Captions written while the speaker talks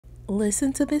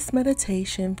Listen to this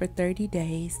meditation for 30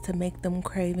 days to make them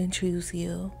crave and choose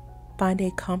you. Find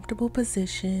a comfortable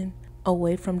position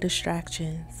away from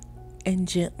distractions and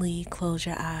gently close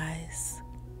your eyes.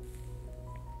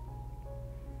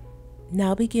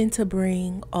 Now begin to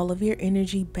bring all of your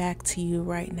energy back to you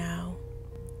right now.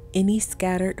 Any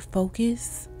scattered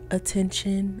focus,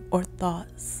 attention, or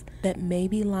thoughts that may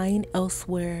be lying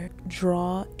elsewhere,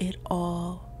 draw it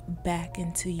all back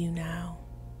into you now.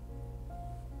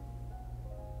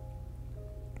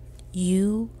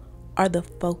 You are the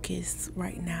focus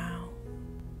right now.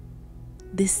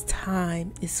 This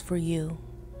time is for you.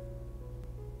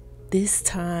 This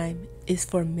time is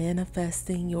for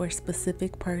manifesting your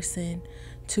specific person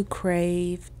to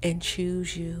crave and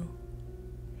choose you.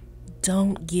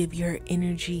 Don't give your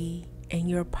energy and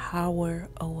your power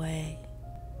away.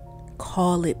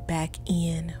 Call it back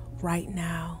in right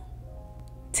now.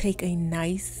 Take a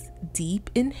nice deep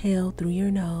inhale through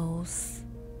your nose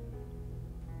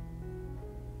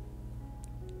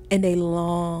and a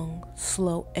long,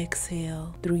 slow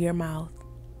exhale through your mouth.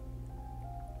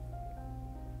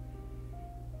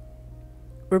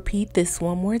 Repeat this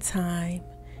one more time,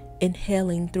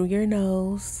 inhaling through your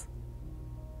nose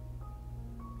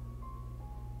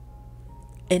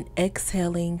and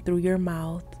exhaling through your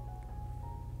mouth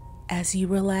as you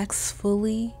relax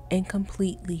fully and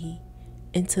completely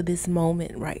into this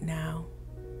moment right now.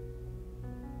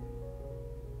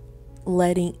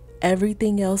 Letting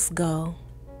everything else go.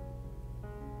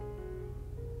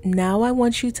 Now I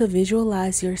want you to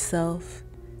visualize yourself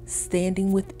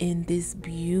standing within this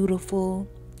beautiful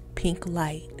pink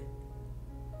light.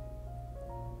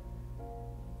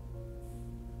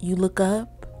 You look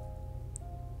up,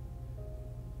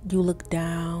 you look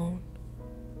down,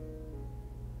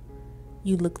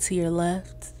 you look to your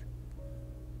left,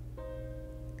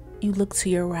 you look to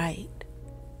your right.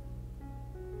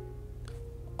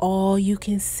 All you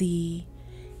can see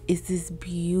is this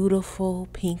beautiful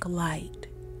pink light.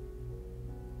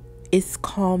 It's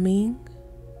calming.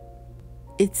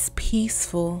 It's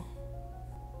peaceful.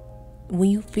 When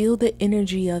you feel the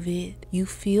energy of it, you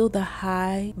feel the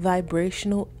high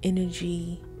vibrational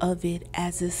energy of it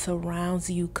as it surrounds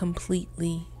you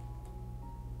completely.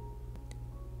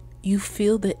 You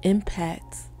feel the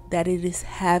impact that it is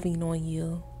having on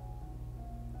you.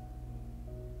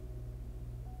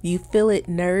 You feel it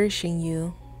nourishing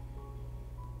you.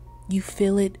 You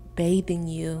feel it bathing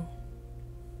you.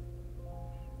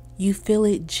 You feel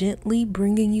it gently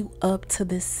bringing you up to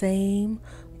the same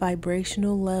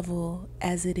vibrational level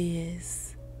as it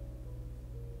is.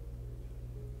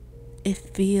 It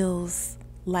feels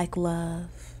like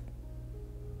love.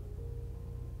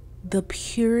 The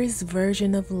purest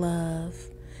version of love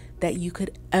that you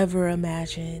could ever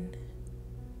imagine.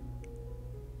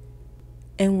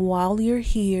 And while you're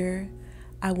here,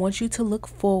 I want you to look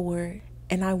forward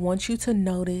and I want you to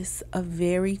notice a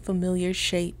very familiar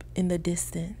shape in the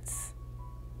distance.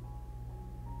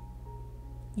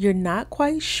 You're not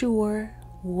quite sure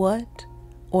what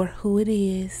or who it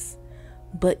is,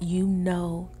 but you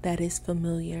know that it's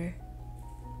familiar.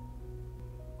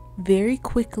 Very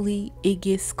quickly, it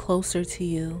gets closer to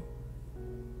you.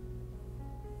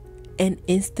 And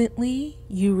instantly,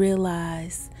 you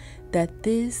realize that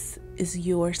this is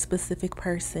your specific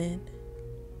person.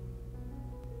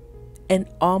 And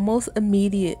almost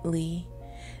immediately,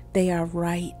 they are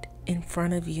right in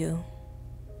front of you.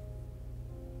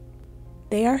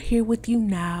 They are here with you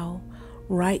now,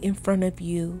 right in front of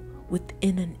you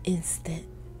within an instant.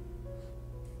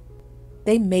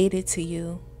 They made it to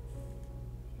you.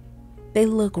 They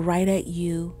look right at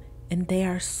you and they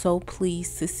are so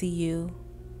pleased to see you.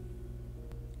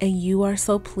 And you are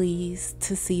so pleased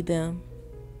to see them.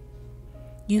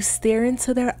 You stare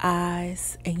into their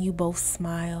eyes and you both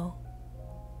smile.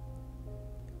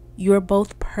 You are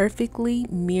both perfectly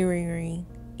mirroring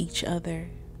each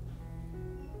other.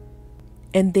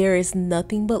 And there is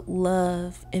nothing but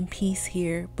love and peace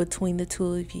here between the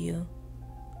two of you.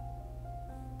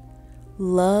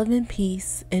 Love and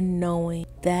peace and knowing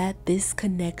that this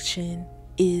connection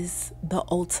is the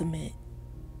ultimate.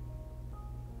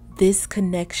 This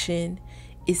connection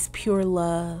is pure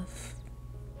love.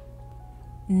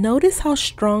 Notice how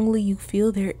strongly you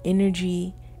feel their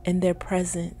energy and their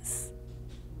presence.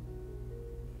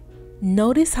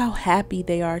 Notice how happy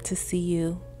they are to see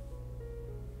you.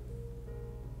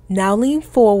 Now lean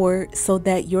forward so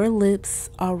that your lips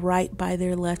are right by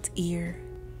their left ear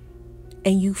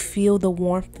and you feel the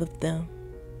warmth of them.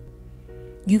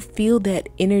 You feel that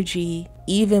energy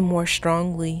even more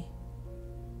strongly.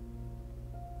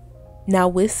 Now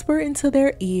whisper into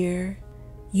their ear,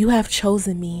 "You have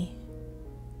chosen me.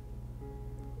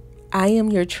 I am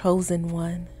your chosen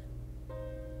one.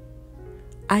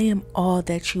 I am all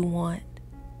that you want.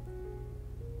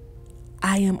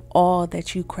 I am all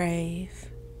that you crave.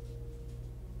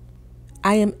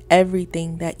 I am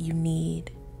everything that you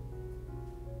need.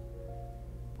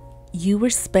 You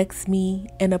respect me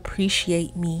and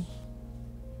appreciate me.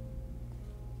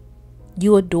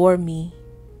 You adore me.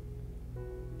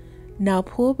 Now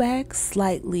pull back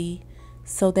slightly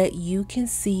so that you can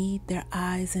see their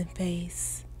eyes and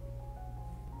face.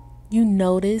 You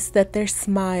notice that their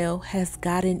smile has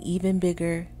gotten even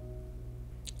bigger,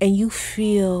 and you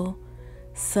feel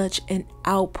such an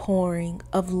outpouring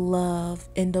of love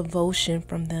and devotion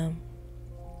from them.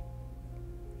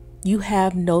 You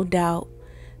have no doubt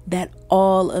that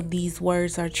all of these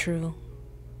words are true.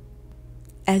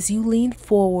 As you lean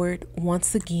forward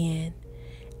once again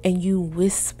and you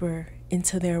whisper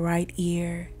into their right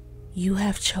ear, "You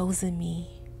have chosen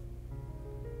me.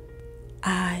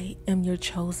 I am your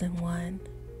chosen one.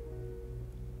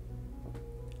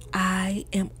 I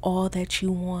am all that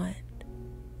you want.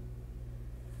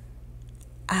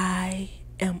 I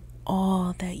am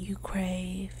all that you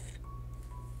crave.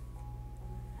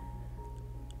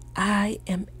 I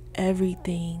am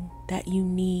everything that you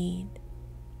need.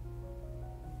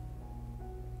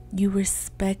 You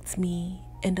respect me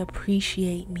and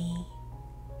appreciate me.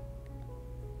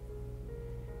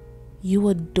 You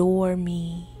adore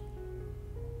me."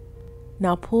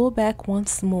 Now pull back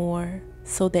once more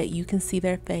so that you can see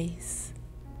their face.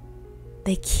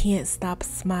 They can't stop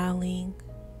smiling.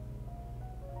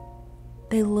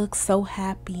 They look so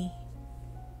happy.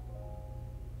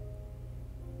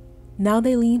 Now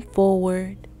they lean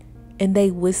forward and they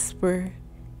whisper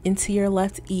into your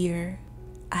left ear,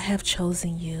 "I have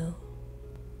chosen you.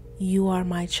 You are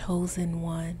my chosen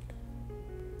one.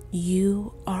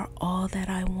 You are all that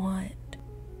I want.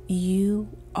 You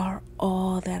are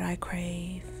all that I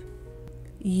crave.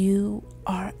 You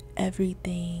are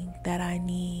everything that I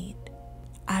need.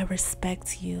 I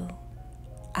respect you.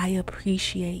 I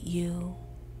appreciate you.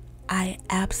 I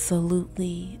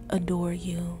absolutely adore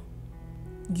you."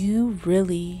 You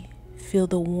really feel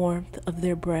the warmth of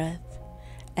their breath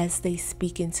as they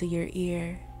speak into your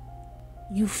ear.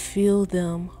 You feel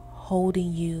them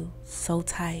holding you so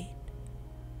tight.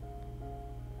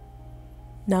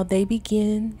 Now they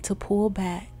begin to pull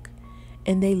back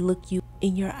and they look you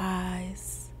in your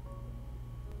eyes.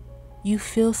 You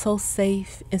feel so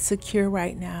safe and secure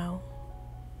right now.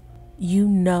 You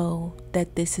know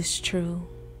that this is true.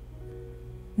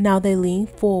 Now they lean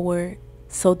forward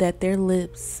so that their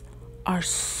lips are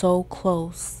so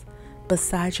close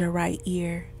beside your right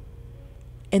ear,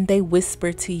 and they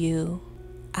whisper to you,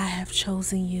 "I have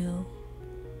chosen you.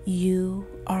 You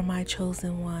are my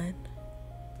chosen one.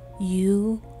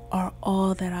 You are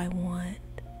all that I want.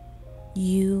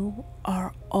 You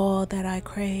are all that I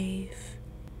crave.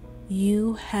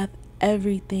 You have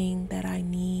everything that I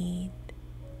need.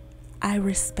 I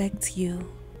respect you.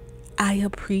 I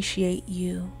appreciate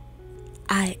you.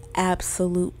 I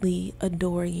absolutely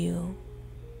adore you."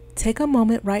 Take a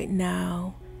moment right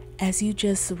now as you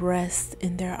just rest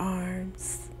in their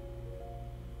arms.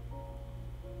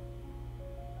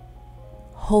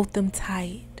 Hold them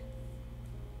tight.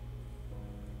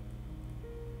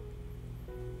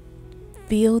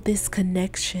 Feel this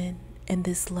connection and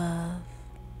this love.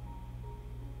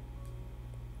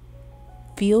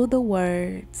 Feel the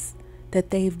words that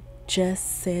they've just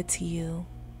said to you.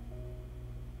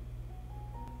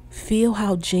 Feel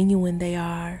how genuine they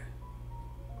are.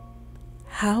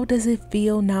 How does it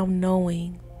feel now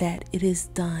knowing that it is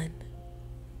done?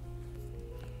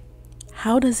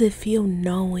 How does it feel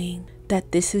knowing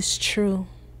that this is true?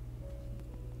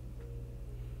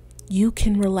 You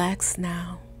can relax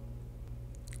now.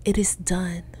 It is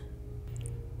done.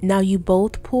 Now you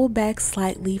both pull back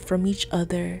slightly from each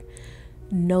other,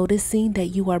 noticing that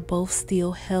you are both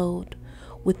still held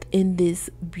within this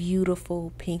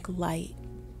beautiful pink light.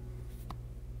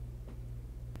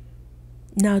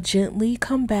 Now gently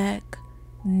come back,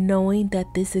 knowing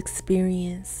that this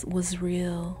experience was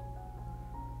real.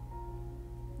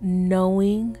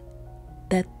 Knowing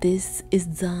that this is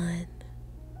done.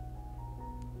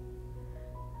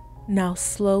 Now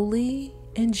slowly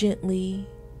and gently,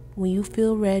 when you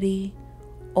feel ready,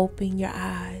 open your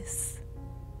eyes.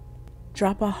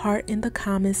 Drop a heart in the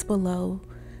comments below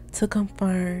to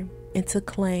confirm and to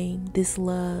claim this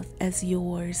love as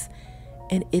yours,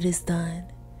 and it is done.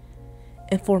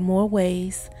 And for more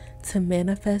ways to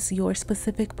manifest your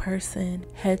specific person,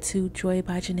 head to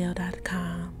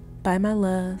joybyjanelle.com. Bye, my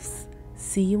loves.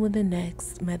 See you in the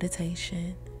next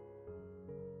meditation.